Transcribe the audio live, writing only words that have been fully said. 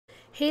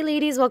Hey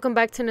ladies, welcome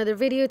back to another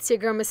video. It's your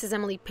girl Mrs.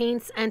 Emily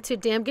Paints, and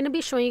today I'm going to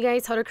be showing you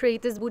guys how to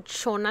create this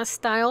Buchona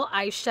style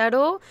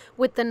eyeshadow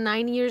with the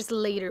 9 Years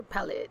Later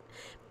palette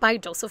by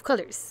Joseph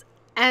Colors.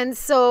 And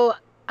so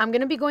I'm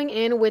going to be going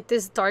in with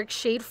this dark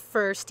shade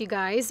first, you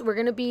guys. We're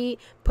going to be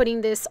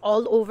putting this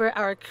all over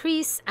our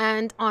crease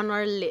and on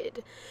our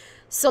lid.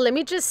 So let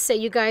me just say,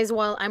 you guys,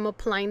 while I'm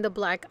applying the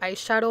black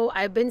eyeshadow,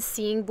 I've been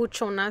seeing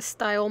Buchona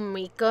style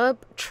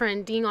makeup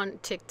trending on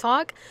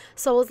TikTok.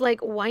 So I was like,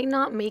 why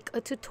not make a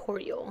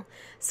tutorial?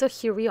 So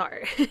here we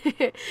are.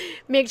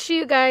 Make sure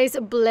you guys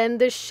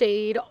blend the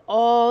shade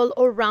all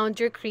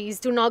around your crease.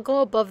 Do not go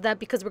above that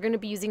because we're going to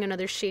be using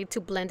another shade to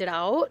blend it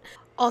out.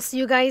 Also,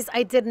 you guys,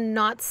 I did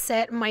not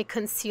set my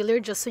concealer,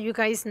 just so you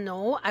guys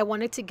know. I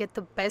wanted to get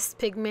the best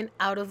pigment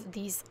out of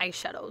these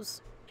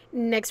eyeshadows.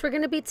 Next, we're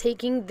going to be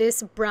taking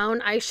this brown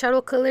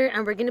eyeshadow color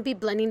and we're going to be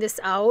blending this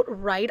out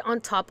right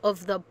on top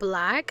of the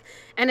black.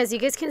 And as you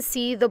guys can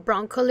see, the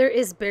brown color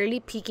is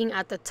barely peeking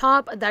at the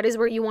top. That is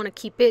where you want to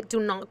keep it. Do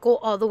not go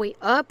all the way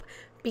up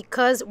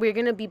because we're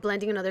going to be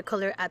blending another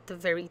color at the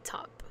very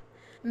top.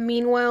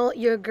 Meanwhile,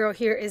 your girl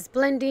here is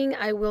blending.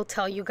 I will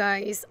tell you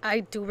guys,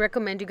 I do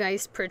recommend you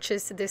guys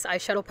purchase this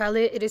eyeshadow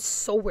palette. It is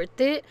so worth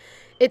it.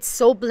 It's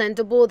so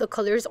blendable. The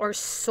colors are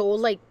so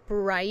like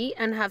bright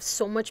and have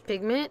so much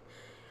pigment.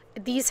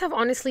 These have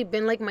honestly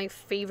been like my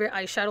favorite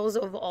eyeshadows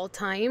of all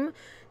time.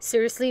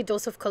 Seriously,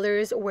 Joseph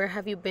Colors, where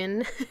have you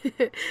been?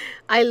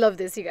 I love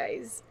this, you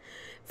guys.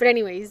 But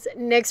anyways,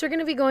 next we're going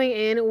to be going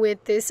in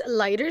with this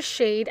lighter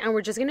shade and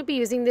we're just going to be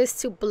using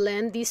this to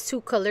blend these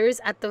two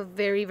colors at the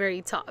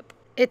very top.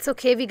 It's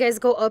okay if you guys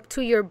go up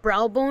to your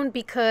brow bone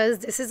because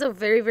this is a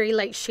very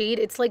light shade.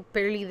 It's like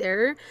barely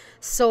there.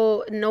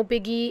 So no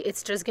biggie.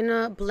 It's just going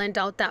to blend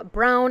out that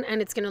brown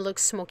and it's going to look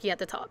smoky at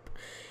the top.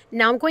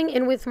 Now I'm going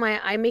in with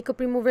my eye makeup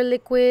remover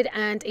liquid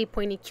and a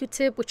pointy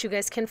Q-tip, which you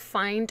guys can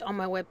find on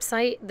my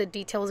website. The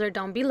details are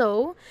down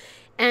below.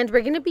 And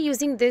we're going to be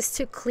using this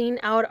to clean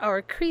out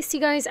our crease, you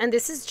guys. And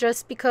this is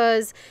just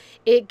because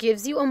it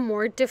gives you a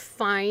more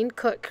defined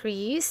cut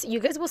crease. You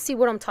guys will see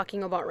what I'm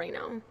talking about right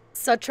now.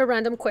 Such a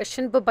random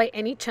question, but by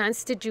any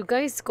chance did you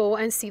guys go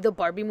and see the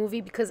Barbie movie?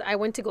 Because I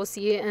went to go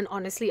see it and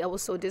honestly I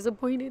was so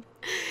disappointed.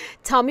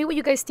 Tell me what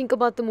you guys think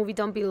about the movie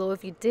down below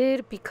if you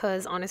did,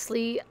 because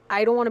honestly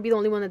I don't want to be the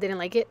only one that didn't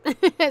like it.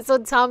 So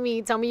tell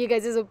me you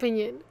guys'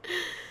 opinion.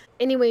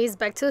 Anyways,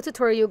 back to the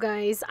tutorial,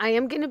 guys. I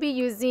am going to be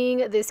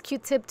using this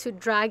Q-tip to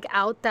drag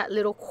out that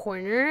little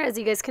corner. As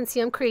you guys can see,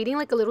 I'm creating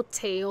like a little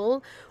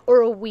tail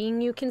or a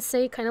wing, you can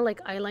say, kind of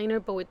like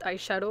eyeliner but with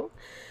eyeshadow.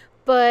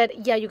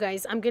 But yeah, you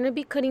guys, I'm going to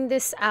be cutting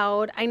this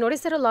out. I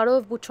noticed that a lot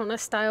of Buchona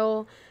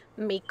style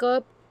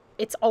makeup,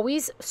 it's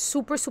always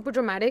super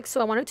dramatic.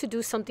 So I wanted to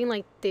do something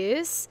like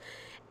this.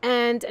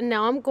 And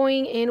now I'm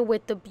going in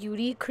with the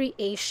Beauty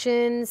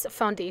Creations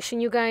foundation,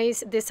 you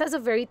guys. This has a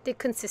very thick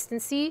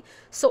consistency.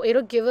 So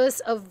it'll give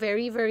us a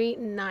very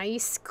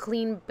nice,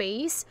 clean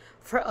base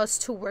for us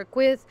to work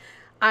with.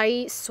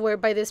 I swear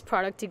by this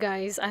product, you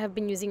guys. I have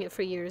been using it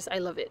for years. I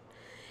love it.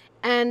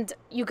 And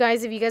you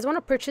guys, if you guys want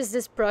to purchase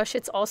this brush,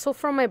 it's also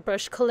from my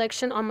brush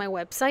collection on my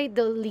website.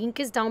 The link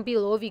is down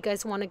below if you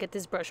guys want to get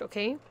this brush,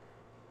 okay?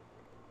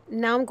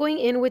 Now I'm going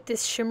in with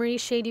this shimmery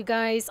shade, you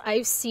guys.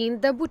 I've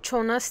seen the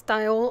Buchona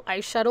style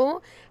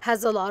eyeshadow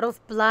has a lot of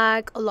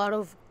black, a lot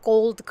of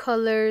gold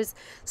colors.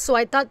 So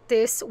I thought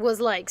this was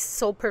like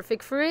so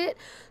perfect for it.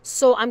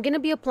 So I'm going to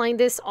be applying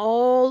this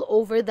all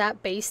over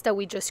that base that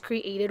we just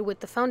created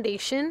with the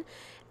foundation.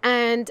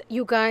 And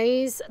you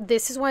guys,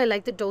 this is why I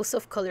like the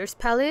Joseph Colors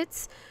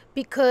palettes,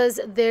 because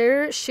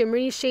their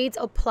shimmery shades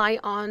apply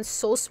on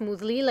so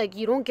smoothly. Like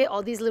you don't get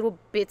all these little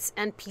bits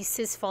and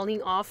pieces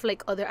falling off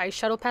like other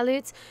eyeshadow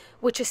palettes,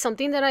 which is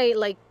something that I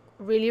like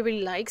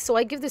really like. So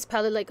I give this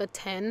palette like a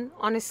 10,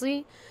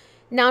 honestly.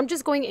 Now I'm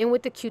just going in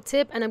with the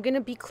Q-tip and I'm going to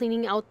be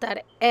cleaning out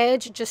that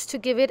edge just to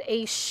give it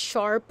a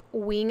sharp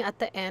wing at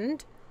the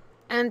end.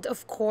 And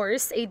of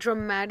course, a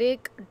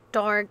dramatic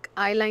dark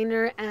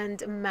eyeliner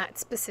and matte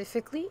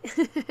specifically.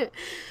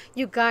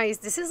 You guys,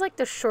 this is like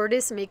the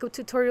shortest makeup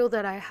tutorial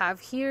that I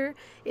have here.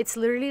 It's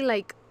literally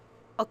like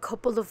a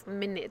couple of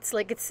minutes.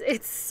 Like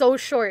it's so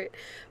short.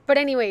 But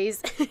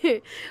anyways,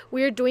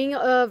 we're doing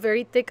a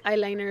very thick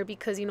eyeliner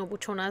because, you know,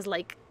 Buchona is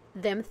like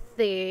them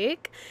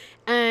thick.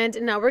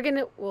 And now we're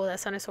gonna, well,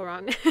 that sounded so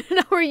wrong.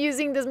 Now we're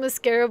using this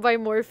mascara by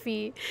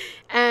Morphe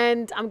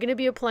and I'm gonna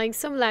be applying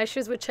some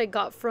lashes which I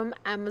got from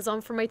Amazon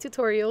for my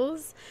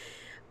tutorials.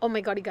 Oh my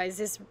god, you guys,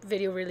 this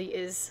video really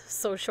is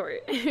so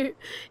short.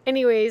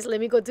 Anyways, let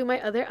me go do my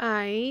other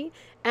eye.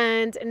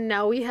 And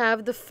now we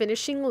have the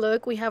finishing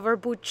look. We have our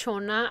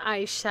Buchona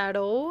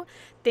eyeshadow.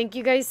 Thank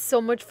you guys so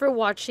much for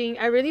watching.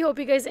 I really hope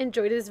you guys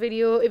enjoyed this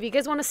video. If you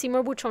guys want to see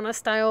more Buchona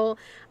style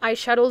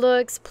eyeshadow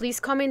looks, please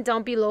comment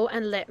down below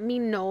and let me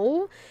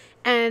know.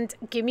 And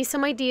give me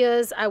some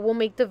ideas. I will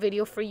make the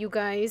video for you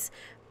guys.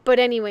 But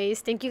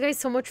anyways, thank you guys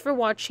so much for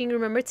watching.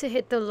 Remember to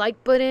hit the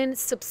like button,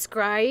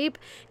 subscribe,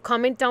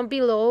 comment down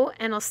below,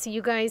 and I'll see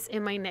you guys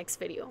in my next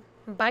video.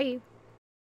 Bye.